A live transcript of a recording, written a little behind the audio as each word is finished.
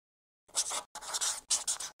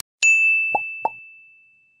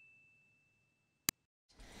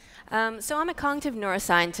So I'm a cognitive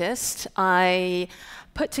neuroscientist. I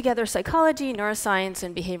put together psychology, neuroscience,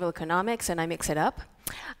 and behavioral economics, and I mix it up.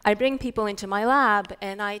 I bring people into my lab,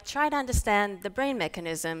 and I try to understand the brain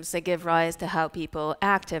mechanisms that give rise to how people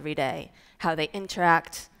act every day, how they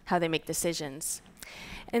interact, how they make decisions.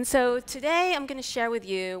 And so today I'm going to share with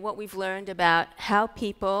you what we've learned about how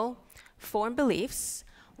people form beliefs,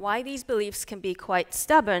 why these beliefs can be quite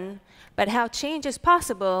stubborn, but how change is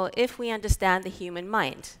possible if we understand the human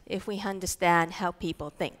mind, if we understand how people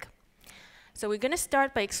think. So we're going to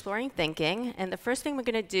start by exploring thinking, and the first thing we're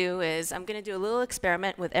going to do is I'm going to do a little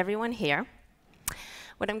experiment with everyone here.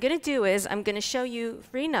 What I'm going to do is I'm going to show you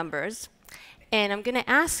 3 numbers, and I'm going to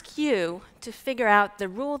ask you to figure out the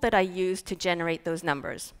rule that I used to generate those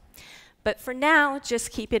numbers. But for now,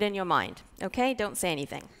 just keep it in your mind, okay? Don't say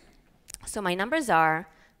anything. So my numbers are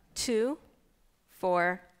 2,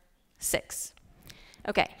 4, 6.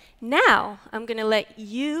 Okay, now I'm going to let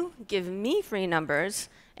you give me 3 numbers,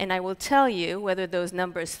 and I will tell you whether those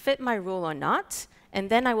numbers fit my rule or not, and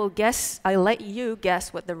then I'll let you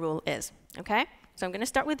guess what the rule is, okay? So I'm going to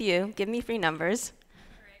start with you. Give me 3 numbers.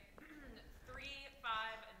 3, 5,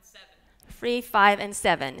 and 7. 3, 5, and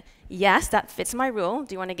 7. Yes, that fits my rule.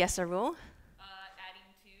 Do you want to guess a rule? Adding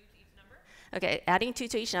 2 to each number. Okay, adding 2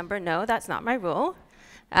 to each number. No, that's not my rule.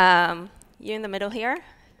 You in the middle here?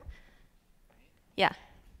 Yeah. I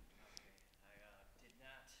did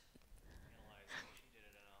not analyze that she did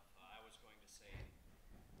it enough. I was going to say,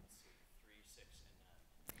 let's see, 3, 6,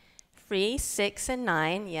 and 9. 3, 6, and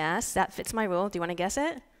 9. Yes, that fits my rule. Do you want to guess it?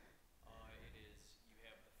 It is, you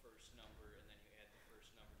have the first number, and then you add the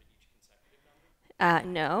first number to each consecutive number?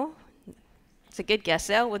 No. It's a good guess,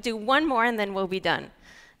 though. We'll do one more, and then we'll be done.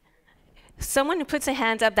 Someone who puts a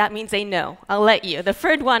hand up, that means they know. I'll let you. The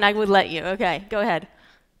third one, I would let you. Okay, go ahead.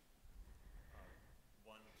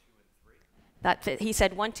 1, 2, and 3. He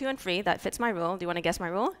said 1, 2, and 3. That fits my rule. Do you want to guess my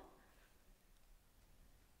rule?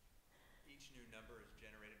 Each new number is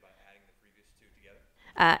generated by adding the previous 2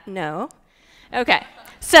 together? No. Okay,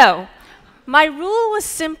 so my rule was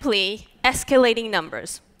simply escalating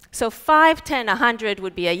numbers. So 5, 10, 100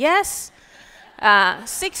 would be a yes.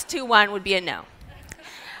 6, 2, 1 would be a no.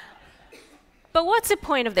 But what's the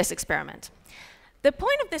point of this experiment? The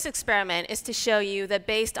point of this experiment is to show you that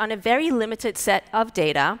based on a very limited set of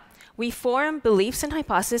data, we form beliefs and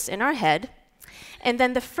hypotheses in our head, and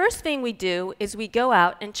then the first thing we do is we go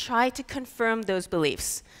out and try to confirm those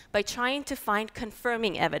beliefs by trying to find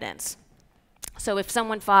confirming evidence. So if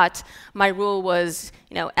someone thought my rule was,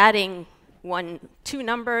 adding 2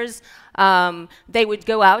 numbers, they would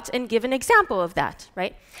go out and give an example of that,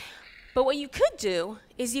 right? But what you could do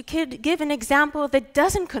is you could give an example that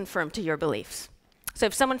doesn't confirm to your beliefs. So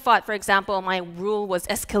if someone thought, for example, my rule was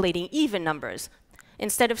escalating even numbers,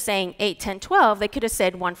 instead of saying 8, 10, 12, they could have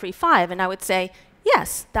said 1, 3, 5, and I would say,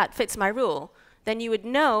 yes, that fits my rule. Then you would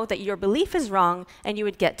know that your belief is wrong, and you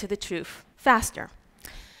would get to the truth faster.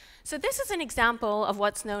 So this is an example of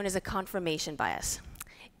what's known as a confirmation bias.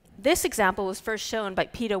 This example was first shown by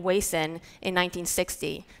Peter Wason in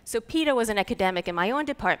 1960. So Peter was an academic in my own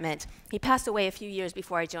department. He passed away a few years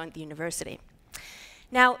before I joined the university.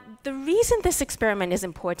 Now, the reason this experiment is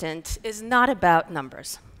important is not about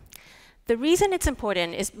numbers. The reason it's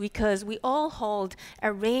important is because we all hold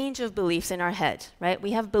a range of beliefs in our head, right?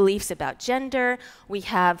 We have beliefs about gender, we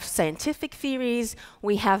have scientific theories,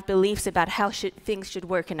 we have beliefs about how things should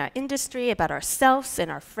work in our industry, about ourselves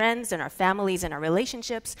and our friends and our families and our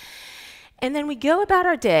relationships. And then we go about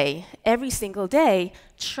our day, every single day,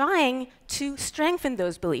 trying to strengthen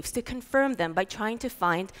those beliefs, to confirm them by trying to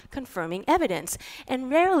find confirming evidence. And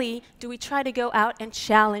rarely do we try to go out and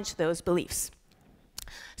challenge those beliefs.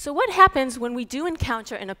 So what happens when we do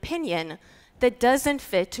encounter an opinion that doesn't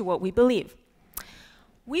fit to what we believe?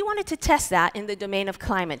 We wanted to test that in the domain of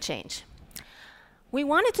climate change. We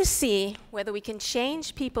wanted to see whether we can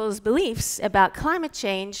change people's beliefs about climate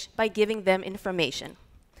change by giving them information.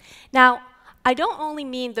 Now, I don't only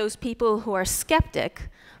mean those people who are skeptic,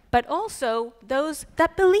 but also those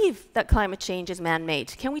that believe that climate change is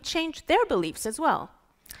man-made. Can we change their beliefs as well?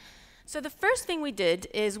 So the first thing we did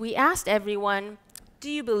is we asked everyone, do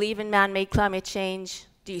you believe in man-made climate change?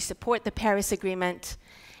 Do you support the Paris Agreement?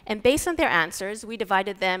 And based on their answers, we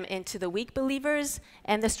divided them into the weak believers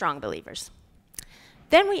and the strong believers.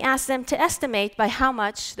 Then we asked them to estimate by how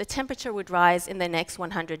much the temperature would rise in the next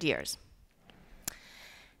 100 years.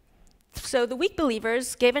 So the weak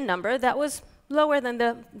believers gave a number that was lower than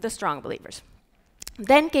the strong believers.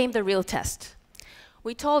 Then came the real test.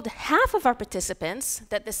 We told half of our participants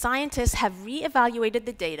that the scientists have reevaluated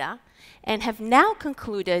the data and have now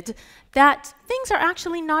concluded that things are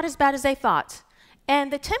actually not as bad as they thought,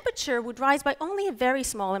 and the temperature would rise by only a very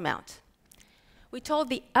small amount. We told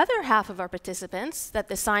the other half of our participants that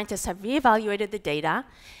the scientists have reevaluated the data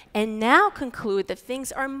and now conclude that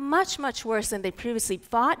things are much, much worse than they previously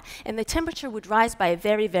thought, and the temperature would rise by a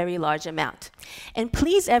very, very large amount. And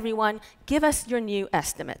please, everyone, give us your new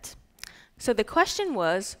estimate. So the question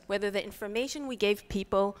was whether the information we gave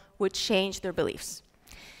people would change their beliefs.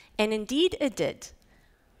 And indeed it did.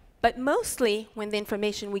 But mostly when the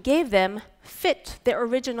information we gave them fit their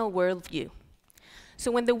original worldview. So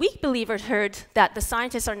when the weak believers heard that the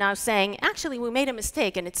scientists are now saying, actually, we made a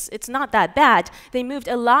mistake and it's not that bad, they moved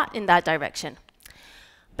a lot in that direction.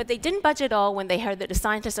 But they didn't budge at all when they heard that the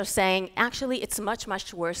scientists are saying, actually, it's much,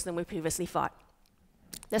 much worse than we previously thought.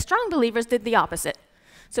 The strong believers did the opposite.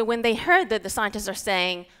 So when they heard that the scientists are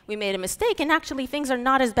saying, we made a mistake and actually things are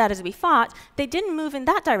not as bad as we thought, they didn't move in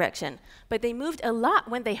that direction. But they moved a lot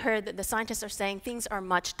when they heard that the scientists are saying things are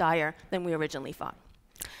much dire than we originally thought.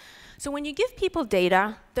 So when you give people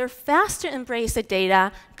data, they're fast to embrace the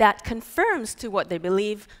data that confirms to what they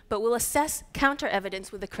believe, but will assess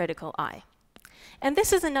counter-evidence with a critical eye. And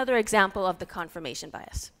this is another example of the confirmation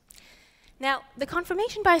bias. Now, the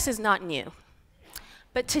confirmation bias is not new.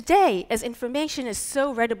 But today, as information is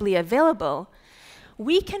so readily available,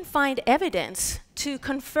 we can find evidence to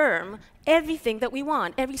confirm everything that we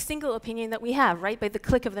want, every single opinion that we have, right, by the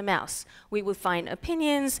click of the mouse. We will find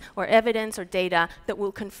opinions or evidence or data that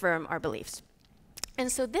will confirm our beliefs.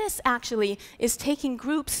 And so this actually is taking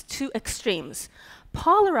groups to extremes,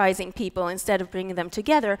 polarizing people instead of bringing them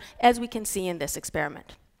together, as we can see in this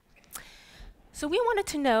experiment. So we wanted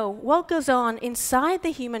to know what goes on inside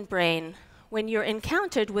the human brain when you're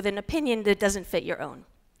encountered with an opinion that doesn't fit your own.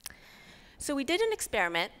 So we did an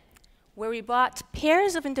experiment where we brought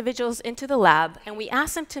pairs of individuals into the lab and we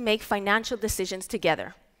asked them to make financial decisions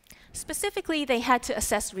together. Specifically, they had to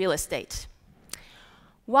assess real estate.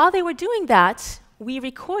 While they were doing that, we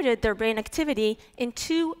recorded their brain activity in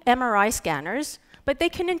 2 MRI scanners, but they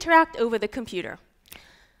can interact over the computer.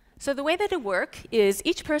 So the way that it works is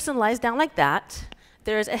each person lies down like that.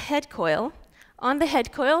 There's a head coil. On the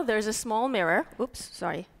head coil, there's a small mirror. Oops,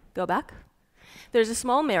 sorry, go back. There's a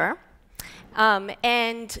small mirror.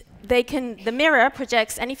 And the mirror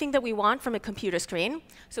projects anything that we want from a computer screen.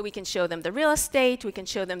 So we can show them the real estate, we can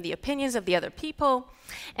show them the opinions of the other people,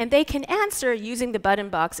 and they can answer using the button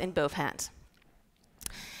box in both hands.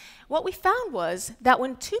 What we found was that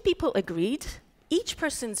when 2 people agreed, each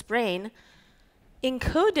person's brain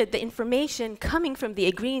encoded the information coming from the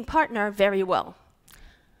agreeing partner very well.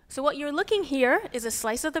 So what you're looking here is a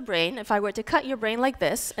slice of the brain. If I were to cut your brain like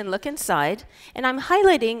this and look inside, and I'm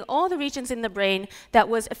highlighting all the regions in the brain that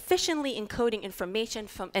was efficiently encoding information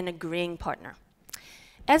from an agreeing partner.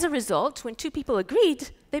 As a result, when 2 people agreed,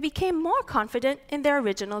 they became more confident in their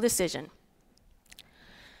original decision.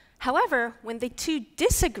 However, when the 2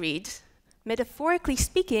 disagreed, metaphorically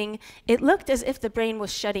speaking, it looked as if the brain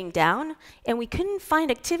was shutting down, and we couldn't find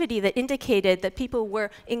activity that indicated that people were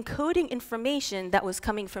encoding information that was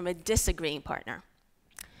coming from a disagreeing partner.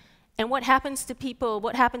 And what happened to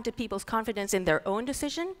people's confidence in their own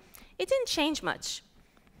decision? It didn't change much.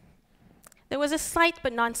 There was a slight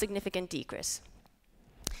but non-significant decrease.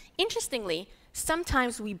 Interestingly,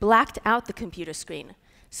 sometimes we blacked out the computer screen,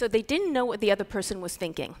 so they didn't know what the other person was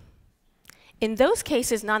thinking. In those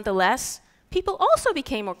cases, nonetheless, people also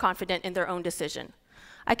became more confident in their own decision.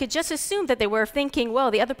 I could just assume that they were thinking,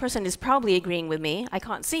 well, the other person is probably agreeing with me, I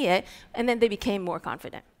can't see it, and then they became more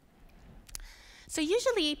confident. So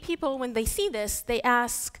usually people, when they see this, they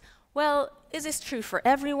ask, well, is this true for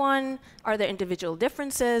everyone? Are there individual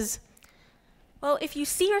differences? Well, if you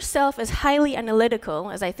see yourself as highly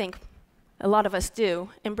analytical, as I think a lot of us do,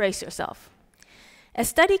 embrace yourself. A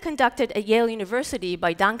study conducted at Yale University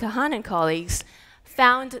by Dan Kahan and colleagues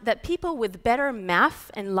found that people with better math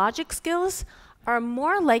and logic skills are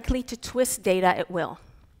more likely to twist data at will.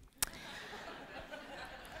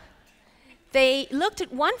 They looked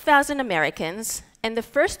at 1,000 Americans, and the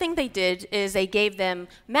first thing they did is they gave them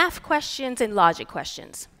math questions and logic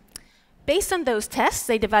questions. Based on those tests,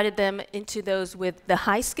 they divided them into those with the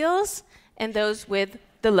high skills and those with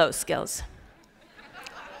the low skills.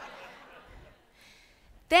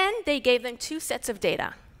 Then they gave them 2 sets of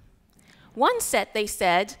data. One set, they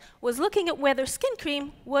said, was looking at whether skin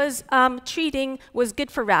cream was good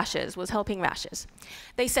for rashes, was helping rashes.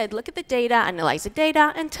 They said, look at the data, analyze the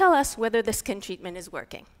data, and tell us whether the skin treatment is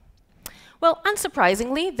working. Well,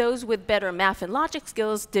 unsurprisingly, those with better math and logic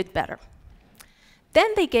skills did better.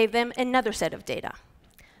 Then they gave them another set of data.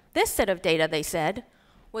 This set of data, they said,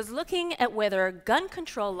 was looking at whether gun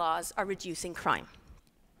control laws are reducing crime.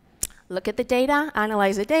 Look at the data,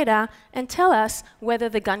 analyze the data, and tell us whether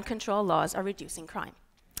the gun control laws are reducing crime.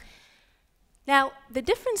 Now, the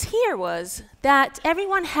difference here was that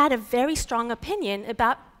everyone had a very strong opinion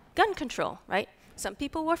about gun control, right? Some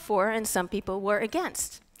people were for and some people were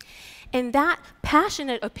against. And that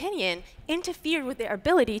passionate opinion interfered with their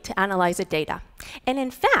ability to analyze the data. And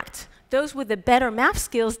in fact, those with the better math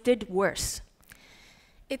skills did worse.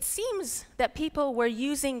 It seems that people were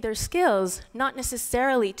using their skills not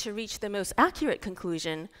necessarily to reach the most accurate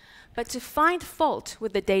conclusion, but to find fault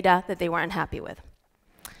with the data that they were unhappy with.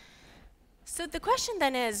 So the question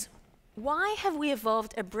then is, why have we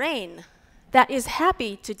evolved a brain that is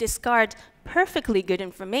happy to discard perfectly good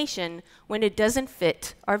information when it doesn't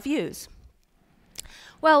fit our views?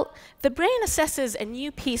 Well, the brain assesses a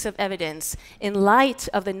new piece of evidence in light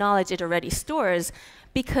of the knowledge it already stores,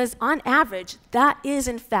 because on average, that is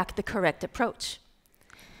in fact the correct approach.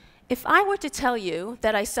 If I were to tell you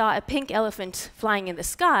that I saw a pink elephant flying in the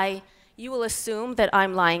sky, you will assume that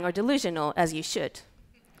I'm lying or delusional, as you should,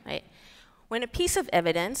 right? When a piece of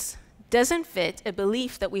evidence doesn't fit a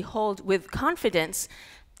belief that we hold with confidence,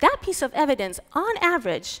 that piece of evidence, on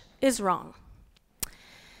average, is wrong.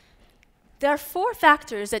 There are 4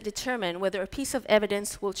 factors that determine whether a piece of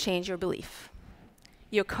evidence will change your belief: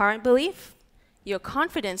 your current belief, your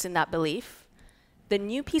confidence in that belief, the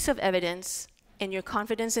new piece of evidence, and your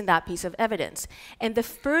confidence in that piece of evidence. And the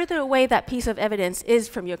further away that piece of evidence is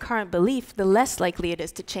from your current belief, the less likely it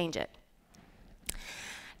is to change it.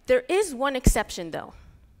 There is one exception, though.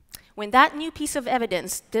 When that new piece of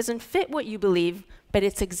evidence doesn't fit what you believe, but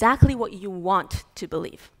it's exactly what you want to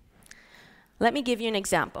believe. Let me give you an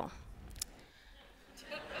example.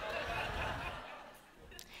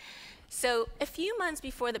 So a few months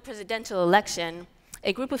before the presidential election,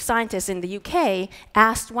 a group of scientists in the UK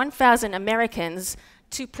asked 1,000 Americans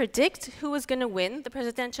to predict who was going to win the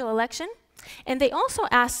presidential election. And they also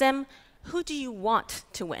asked them, who do you want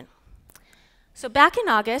to win? So back in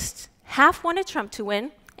August, half wanted Trump to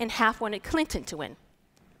win and half wanted Clinton to win.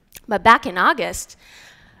 But back in August,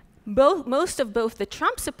 most of both the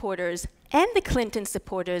Trump supporters and the Clinton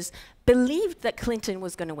supporters believed that Clinton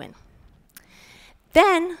was going to win.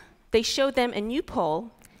 Then they showed them a new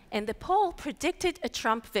poll, and the poll predicted a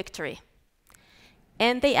Trump victory.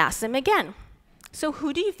 And they asked them again, so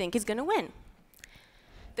who do you think is going to win?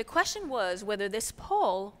 The question was whether this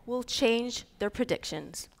poll will change their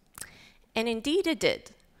predictions. And indeed it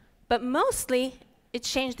did. But mostly, it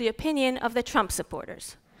changed the opinion of the Trump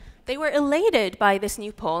supporters. They were elated by this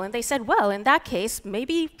new poll, and they said, well, in that case,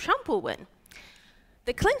 maybe Trump will win.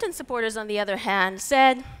 The Clinton supporters, on the other hand,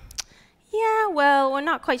 said, yeah, well, we're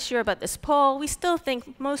not quite sure about this poll. We still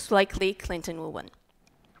think most likely Clinton will win.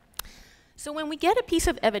 So when we get a piece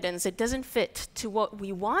of evidence that doesn't fit to what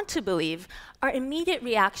we want to believe, our immediate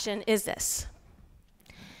reaction is this: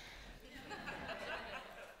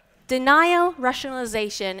 denial,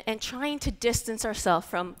 rationalization, and trying to distance ourselves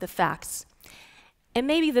from the facts. And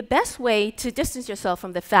maybe the best way to distance yourself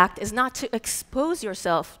from the fact is not to expose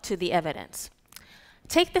yourself to the evidence.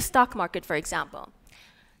 Take the stock market, for example.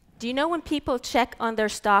 Do you know when people check on their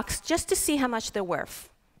stocks just to see how much they're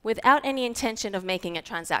worth, without any intention of making a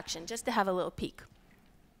transaction, just to have a little peek?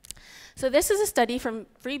 So this is a study from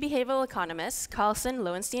 3 behavioral economists, Carlson,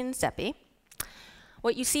 Lowenstein, and Seppi.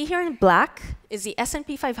 What you see here in black is the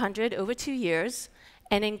S&P 500 over 2 years,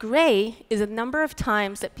 and in gray is the number of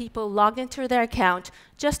times that people logged into their account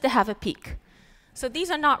just to have a peek. So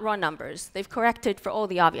these are not raw numbers. They've corrected for all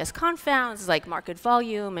the obvious confounds like market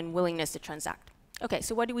volume and willingness to transact. Okay,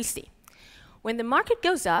 so what do we see? When the market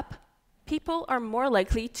goes up, people are more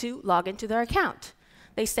likely to log into their account.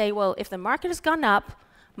 They say, well, if the market has gone up,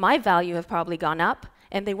 my value has probably gone up,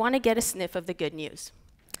 and they want to get a sniff of the good news.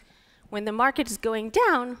 When the market is going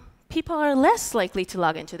down, people are less likely to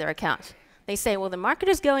log into their account. They say, well, the market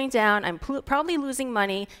is going down, I'm probably losing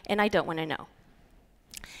money, and I don't want to know.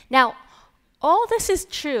 Now, all this is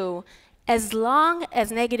true as long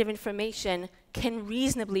as negative information can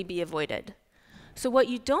reasonably be avoided. So what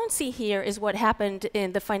you don't see here is what happened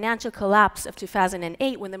in the financial collapse of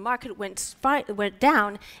 2008 when the market went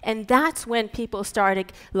down, and that's when people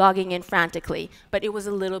started logging in frantically, but it was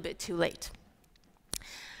a little bit too late.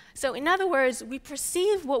 So in other words, we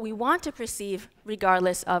perceive what we want to perceive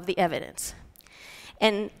regardless of the evidence.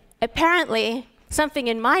 And apparently, something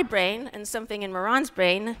in my brain and something in Moran's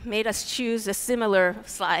brain made us choose a similar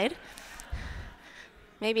slide.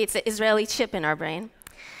 Maybe it's an Israeli chip in our brain.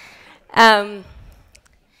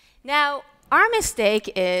 Now, our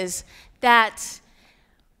mistake is that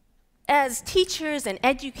as teachers and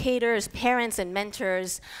educators, parents and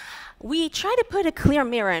mentors, we try to put a clear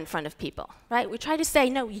mirror in front of people, right? We try to say,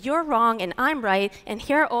 no, you're wrong and I'm right, and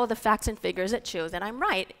here are all the facts and figures that show that I'm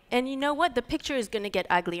right. And you know what? The picture is going to get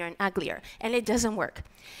uglier and uglier, and it doesn't work.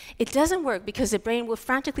 It doesn't work because the brain will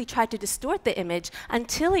frantically try to distort the image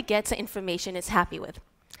until it gets the information it's happy with.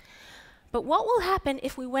 But what will happen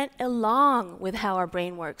if we went along with how our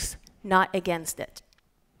brain works, not against it?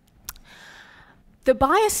 The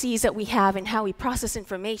biases that we have in how we process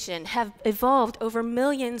information have evolved over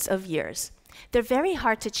millions of years. They're very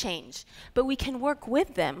hard to change, but we can work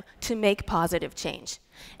with them to make positive change.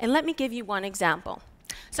 And let me give you one example.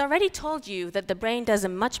 So I already told you that the brain does a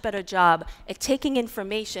much better job at taking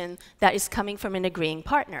information that is coming from an agreeing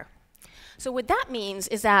partner. So what that means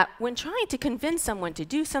is that when trying to convince someone to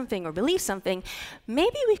do something or believe something,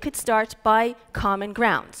 maybe we could start by common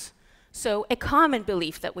grounds. So a common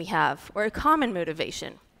belief that we have, or a common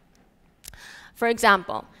motivation. For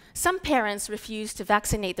example, some parents refuse to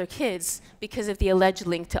vaccinate their kids because of the alleged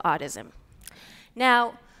link to autism.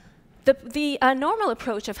 Now, the normal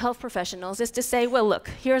approach of health professionals is to say, well, look,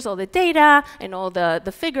 here's all the data and all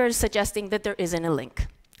the figures suggesting that there isn't a link.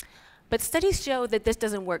 But studies show that this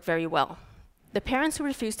doesn't work very well. The parents who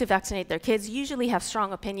refuse to vaccinate their kids usually have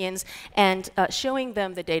strong opinions, and showing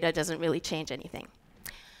them the data doesn't really change anything.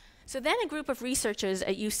 So then a group of researchers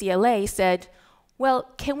at UCLA said, well,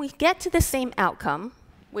 can we get to the same outcome,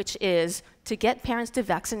 which is to get parents to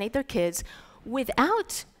vaccinate their kids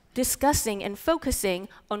without discussing and focusing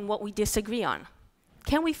on what we disagree on?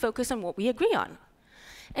 Can we focus on what we agree on?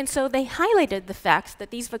 And so they highlighted the fact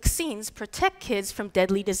that these vaccines protect kids from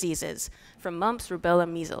deadly diseases, from mumps, rubella,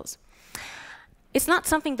 measles. It's not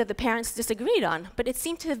something that the parents disagreed on, but it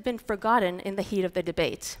seemed to have been forgotten in the heat of the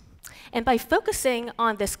debate. And by focusing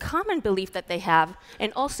on this common belief that they have,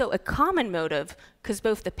 and also a common motive, because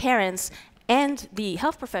both the parents and the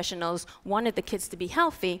health professionals wanted the kids to be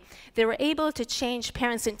healthy, they were able to change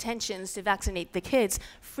parents' intentions to vaccinate the kids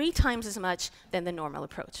 3 times as much than the normal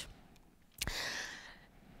approach.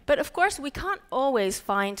 But of course, we can't always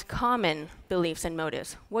find common beliefs and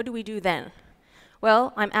motives. What do we do then?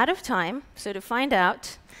 Well, I'm out of time, so to find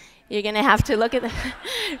out, you're going to have to look at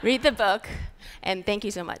read the book, and thank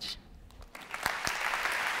you so much.